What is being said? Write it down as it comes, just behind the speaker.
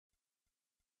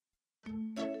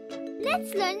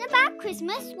Let's learn about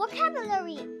Christmas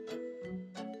vocabulary.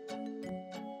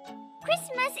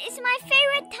 Christmas is my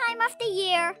favorite time of the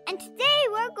year, and today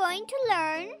we're going to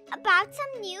learn about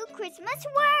some new Christmas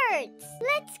words.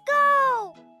 Let's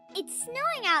go! It's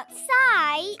snowing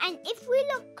outside, and if we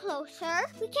look closer,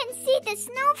 we can see the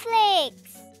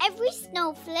snowflakes. Every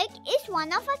snowflake is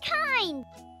one of a kind.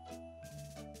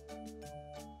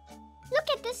 Look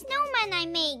at the snowman I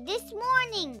made this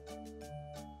morning.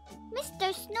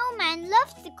 Mr. Snowman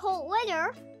loves the cold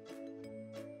weather.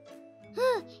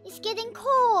 It's getting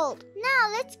cold.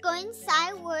 Now let's go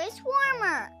inside where it's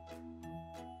warmer.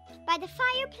 By the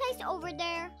fireplace over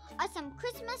there are some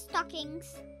Christmas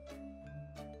stockings.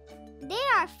 They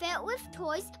are filled with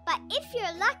toys, but if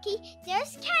you're lucky,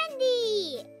 there's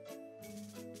candy.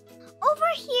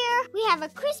 Over here, we have a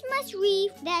Christmas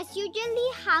wreath that's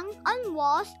usually hung on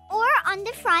walls or on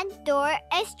the front door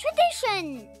as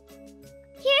tradition.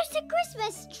 Here's the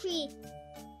Christmas tree.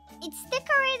 It's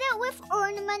decorated with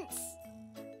ornaments.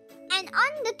 And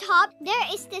on the top, there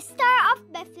is the Star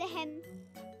of Bethlehem.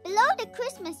 Below the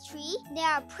Christmas tree, there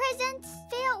are presents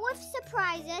filled with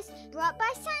surprises brought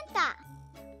by Santa.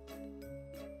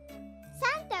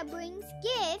 Santa brings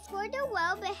gifts for the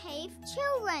well-behaved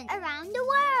children around the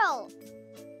world.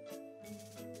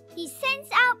 He sends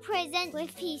out presents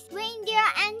with his reindeer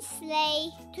and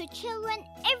sleigh to children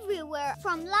everywhere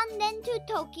from London to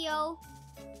Tokyo.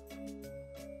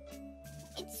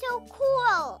 It's so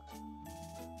cool.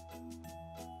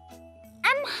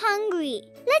 I'm hungry.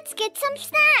 Let's get some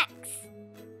snacks.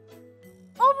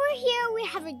 Over here we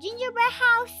have a gingerbread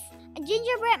house, a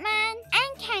gingerbread man,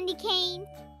 and candy cane.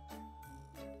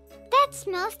 That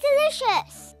smells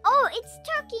delicious. Oh, it's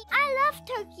turkey. I love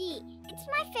turkey. It's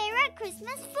my favorite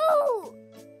Christmas food.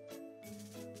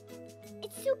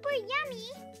 It's super yummy.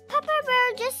 Papa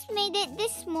Bear just made it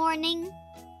this morning.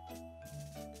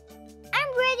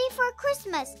 I'm ready for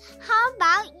Christmas. How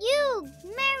about you?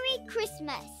 Merry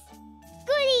Christmas.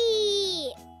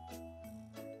 Goodie!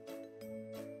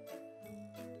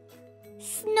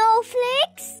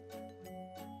 Snowflakes,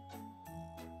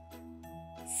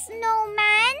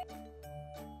 Snowman,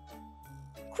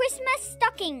 Christmas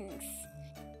stockings,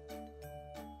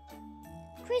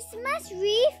 Christmas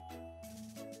wreath,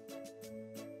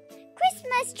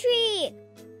 Christmas tree,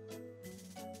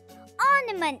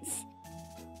 ornaments,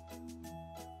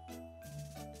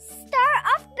 Star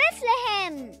of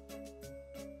Bethlehem,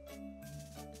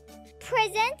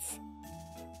 presents,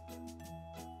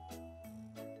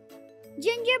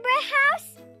 gingerbread house,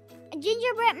 a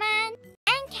gingerbread man,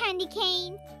 and candy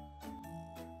cane,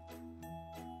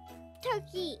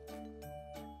 turkey,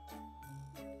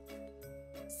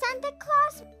 Santa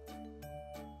Claus,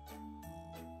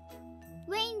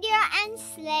 reindeer and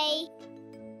sleigh.